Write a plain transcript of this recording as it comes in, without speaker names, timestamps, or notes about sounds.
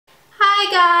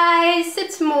Hi guys,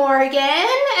 it's Morgan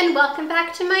and welcome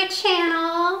back to my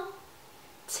channel.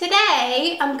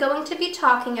 Today I'm going to be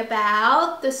talking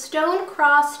about the Stone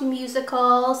Cross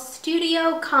musical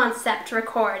studio concept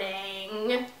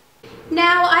recording.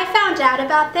 Now, I found out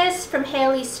about this from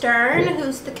Haley Stern,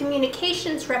 who's the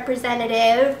communications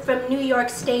representative from New York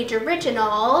Stage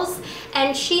Originals,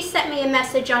 and she sent me a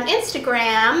message on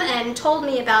Instagram and told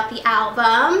me about the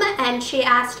album, and she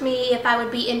asked me if I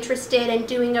would be interested in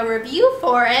doing a review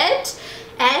for it,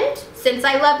 and since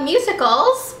I love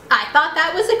musicals, I thought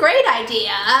that was a great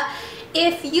idea.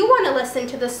 If you want to listen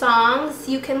to the songs,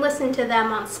 you can listen to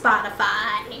them on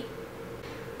Spotify.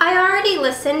 I already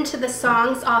listened to the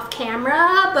songs off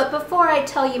camera, but before I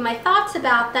tell you my thoughts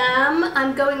about them,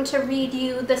 I'm going to read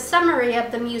you the summary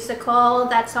of the musical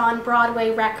that's on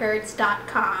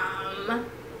BroadwayRecords.com.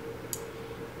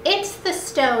 It's the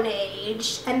Stone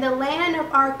Age, and the land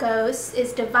of Arcos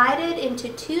is divided into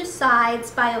two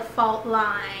sides by a fault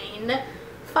line.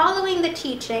 Following the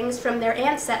teachings from their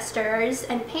ancestors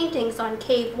and paintings on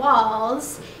cave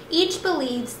walls, each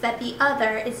believes that the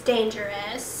other is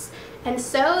dangerous. And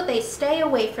so they stay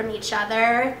away from each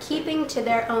other, keeping to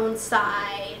their own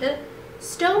side.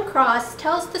 Stone Cross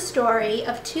tells the story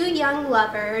of two young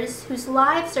lovers whose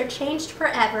lives are changed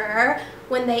forever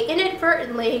when they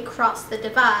inadvertently cross the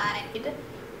divide.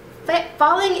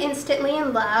 Falling instantly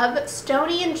in love,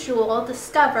 Stony and Jewel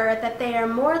discover that they are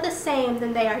more the same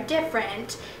than they are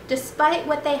different, despite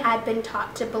what they had been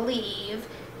taught to believe,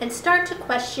 and start to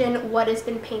question what has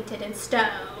been painted in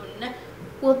stone.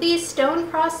 Will these Stone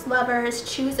Cross lovers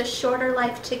choose a shorter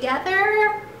life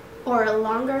together or a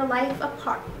longer life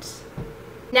apart?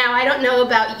 Now, I don't know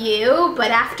about you, but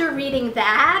after reading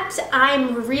that,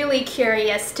 I'm really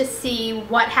curious to see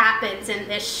what happens in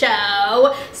this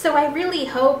show, so I really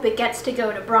hope it gets to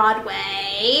go to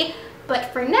Broadway. But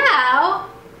for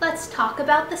now, let's talk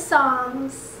about the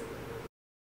songs.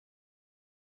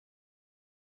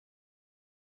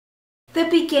 The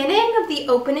beginning of the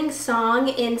opening song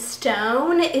in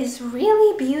Stone is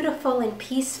really beautiful and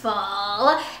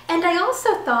peaceful, and I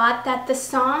also thought that the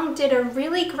song did a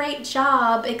really great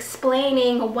job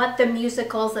explaining what the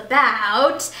musical's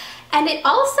about, and it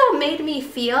also made me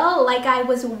feel like I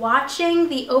was watching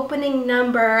the opening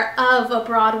number of a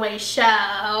Broadway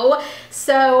show.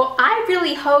 So I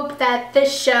really hope that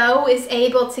this show is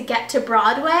able to get to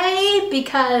Broadway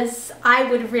because I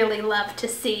would really love to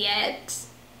see it.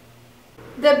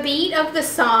 The beat of the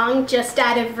song, Just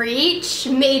Out of Reach,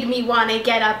 made me want to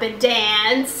get up and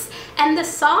dance, and the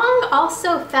song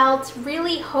also felt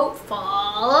really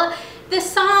hopeful. The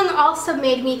song also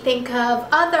made me think of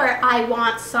other I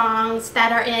Want songs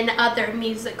that are in other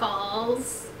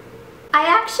musicals. I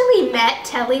actually met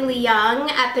Telly Leung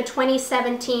at the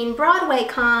 2017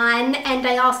 BroadwayCon, and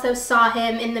I also saw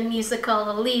him in the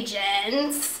musical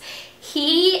Allegiance.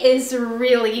 He is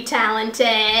really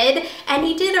talented, and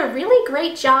he did a really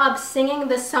great job singing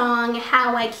the song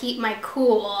How I Keep My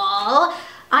Cool. I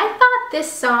thought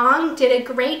this song did a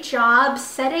great job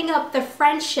setting up the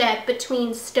friendship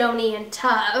between Stony and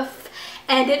Tuff,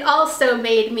 and it also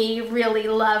made me really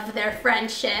love their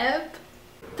friendship.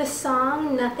 The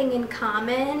song Nothing in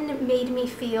Common made me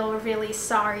feel really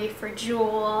sorry for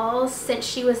Jewel, since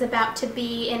she was about to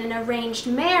be in an arranged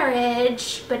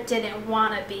marriage but didn't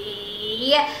want to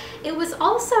be. It was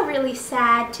also really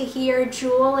sad to hear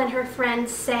Jewel and her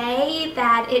friends say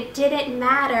that it didn't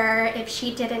matter if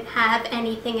she didn't have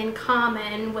anything in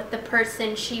common with the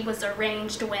person she was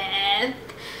arranged with.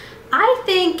 I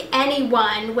think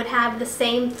anyone would have the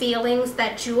same feelings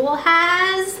that Jewel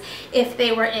has if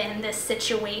they were in this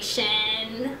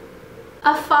situation.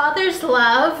 A Father's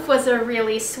Love was a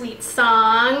really sweet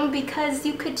song because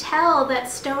you could tell that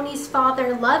Stony's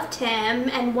father loved him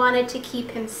and wanted to keep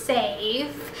him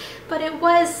safe, but it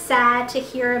was sad to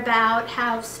hear about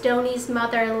how Stony's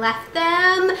mother left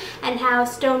them and how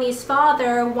Stony's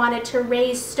father wanted to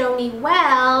raise Stony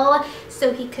well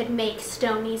so he could make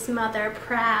Stony's mother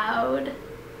proud.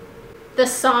 The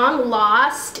song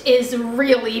Lost is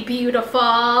really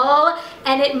beautiful,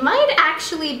 and it might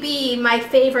actually be my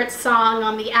favorite song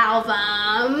on the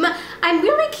album. I'm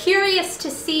really curious to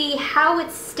see how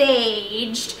it's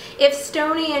staged, if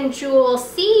Stony and Jewel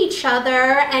see each other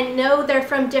and know they're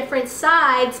from different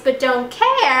sides but don't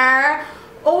care,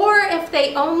 or if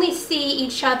they only see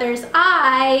each other's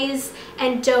eyes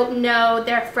and don't know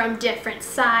they're from different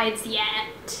sides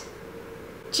yet.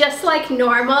 Just Like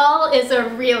Normal is a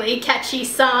really catchy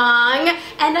song,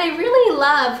 and I really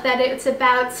love that it's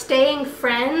about staying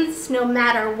friends no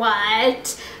matter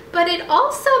what, but it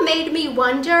also made me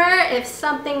wonder if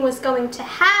something was going to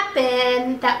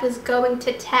happen that was going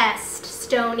to test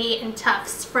Stoney and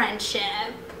Tuff's friendship.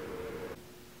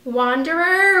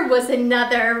 Wanderer was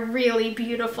another really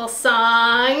beautiful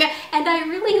song, and I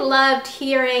really loved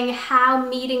hearing how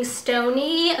meeting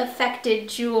Stoney affected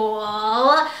Jewel.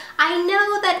 I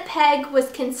know that Peg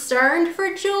was concerned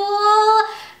for Jewel,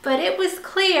 but it was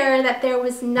clear that there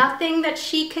was nothing that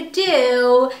she could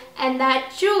do, and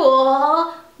that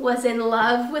Jewel was in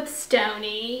love with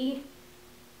Stoney.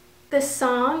 The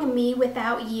song Me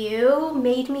Without You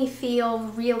made me feel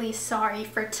really sorry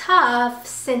for Tuff,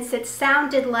 since it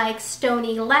sounded like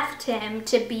Stoney left him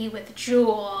to be with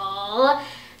Jewel.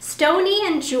 Stoney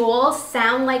and Jewel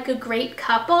sound like a great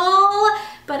couple,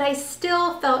 but I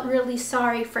still felt really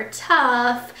sorry for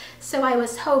Tuff, so I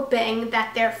was hoping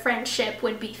that their friendship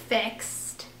would be fixed.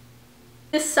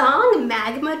 The song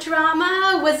Magma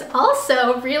Drama was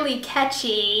also really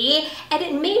catchy, and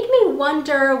it made me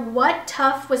wonder what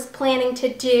Tuff was planning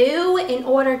to do in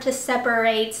order to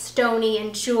separate Stoney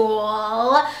and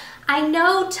Jewel. I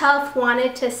know Tuff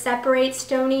wanted to separate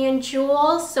Stoney and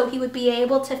Jewel so he would be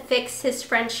able to fix his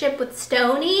friendship with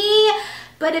Stoney,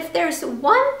 but if there's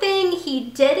one thing he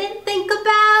didn't think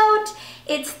about,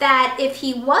 it's that if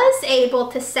he was able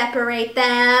to separate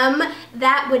them,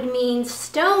 that would mean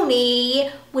Stoney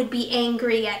would be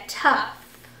angry at Tuff.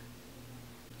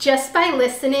 Just by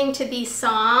listening to these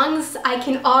songs, I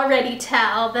can already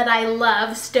tell that I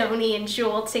love Stoney and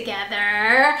Jewel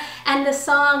together, and the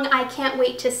song I Can't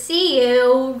Wait to See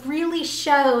You really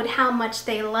showed how much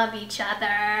they love each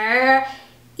other.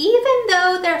 Even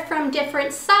though they're from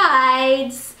different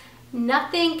sides,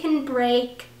 nothing can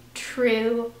break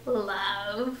true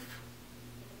love.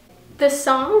 The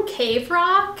song Cave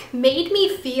Rock made me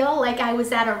feel like I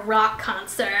was at a rock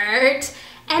concert,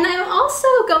 and I'm also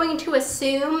going to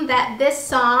assume that this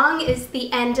song is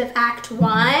the end of Act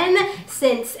 1,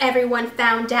 since everyone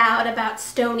found out about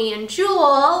Stoney and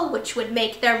Jewel, which would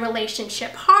make their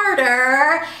relationship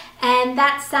harder, and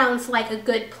that sounds like a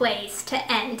good place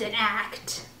to end an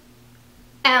act.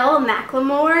 Elle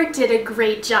Macklemore did a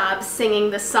great job singing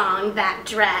the song That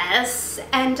Dress,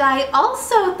 and I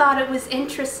also thought it was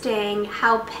interesting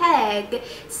how Peg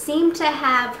seemed to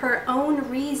have her own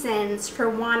reasons for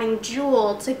wanting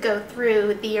Jewel to go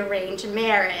through the arranged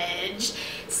marriage,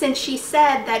 since she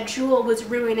said that Jewel was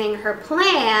ruining her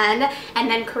plan and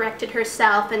then corrected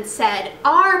herself and said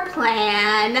our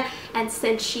plan, and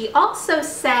since she also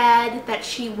said that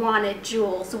she wanted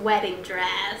Jewel's wedding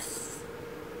dress.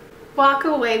 Walk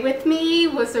Away With Me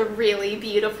was a really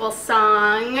beautiful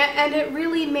song, and it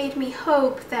really made me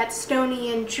hope that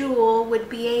Stoney and Jewel would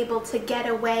be able to get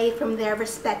away from their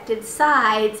respective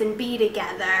sides and be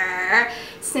together,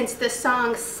 since the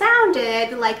song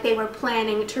sounded like they were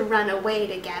planning to run away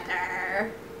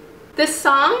together. The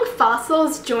song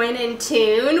Fossils Join in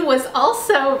Tune was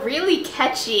also really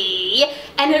catchy,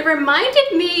 and it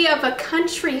reminded me of a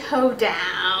country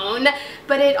hoedown,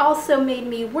 but it also made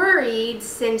me worried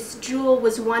since Jewel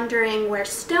was wondering where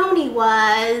Stoney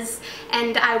was,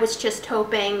 and I was just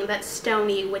hoping that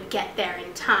Stoney would get there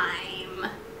in time.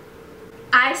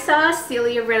 I saw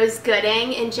Celia Rose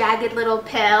Gooding in Jagged Little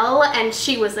Pill, and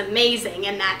she was amazing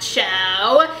in that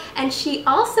show. And she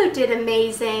also did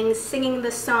amazing singing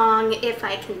the song If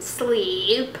I Can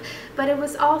Sleep, but it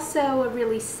was also a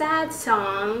really sad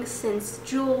song since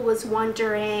Jewel was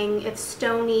wondering if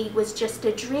Stoney was just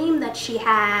a dream that she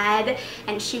had,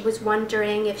 and she was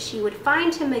wondering if she would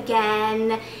find him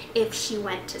again if she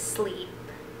went to sleep.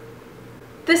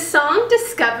 The song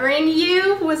Discovering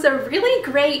You was a really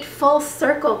great full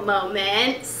circle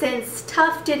moment since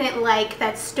Tuff didn't like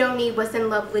that Stoney was in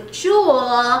love with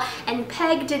Jewel and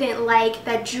Peg didn't like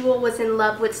that Jewel was in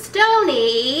love with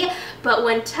Stoney, but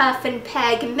when Tuff and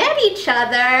Peg met each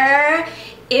other,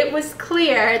 it was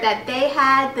clear that they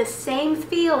had the same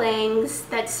feelings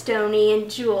that Stoney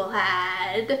and Jewel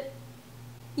had.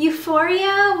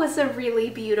 Euphoria was a really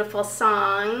beautiful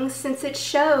song since it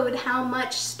showed how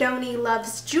much Stoney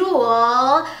loves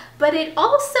Jewel, but it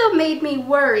also made me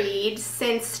worried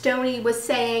since Stoney was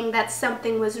saying that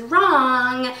something was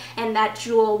wrong and that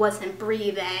Jewel wasn't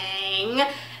breathing.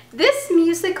 This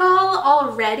musical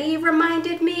already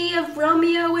reminded me of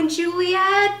Romeo and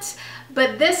Juliet,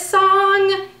 but this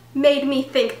song made me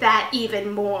think that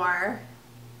even more.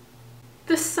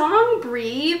 The song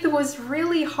Breathe was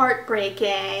really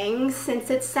heartbreaking since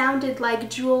it sounded like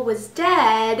Jewel was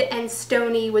dead and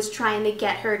Stoney was trying to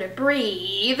get her to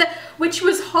breathe, which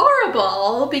was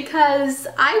horrible because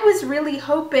I was really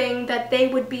hoping that they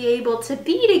would be able to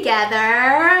be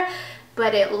together,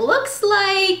 but it looks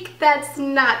like that's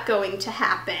not going to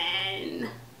happen.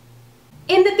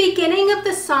 In the beginning of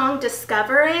the song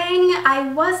Discovering,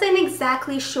 I wasn't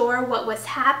exactly sure what was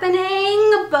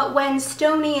happening, but when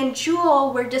Stoney and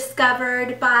Jewel were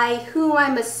discovered by who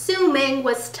I'm assuming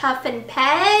was Tuff and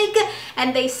Peg,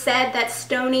 and they said that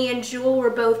Stoney and Jewel were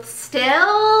both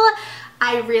still,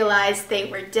 I realized they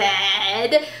were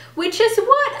dead, which is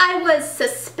what I was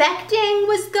suspecting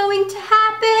was going to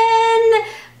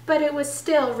happen, but it was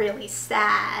still really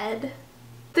sad.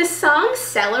 The song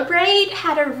Celebrate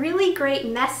had a really great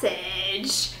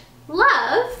message.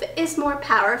 Love is more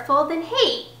powerful than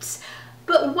hate.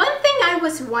 But one thing I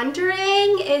was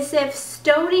wondering is if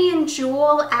Stoney and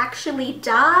Jewel actually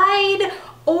died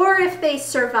or if they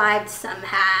survived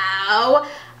somehow.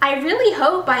 I really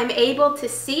hope I'm able to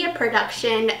see a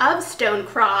production of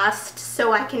Stonecrossed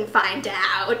so I can find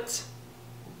out.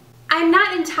 I'm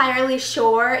not entirely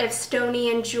sure if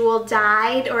Stoney and Jewel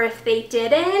died or if they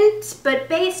didn't, but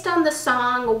based on the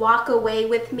song Walk Away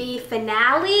With Me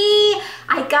finale,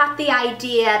 I got the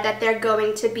idea that they're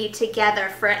going to be together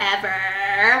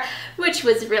forever, which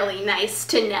was really nice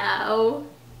to know.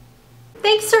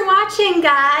 Thanks for watching,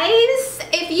 guys!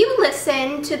 If you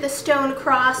listened to the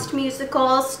Stonecrossed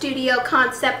musical studio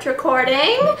concept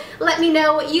recording, let me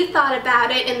know what you thought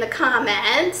about it in the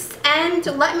comments, and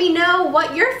let me know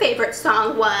what your favorite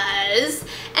song was.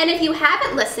 And if you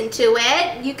haven't listened to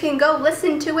it, you can go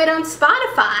listen to it on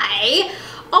Spotify.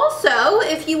 Also,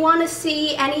 if you want to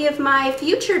see any of my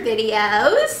future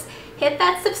videos, hit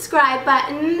that subscribe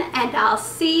button, and I'll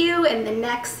see you in the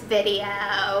next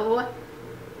video.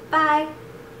 Bye.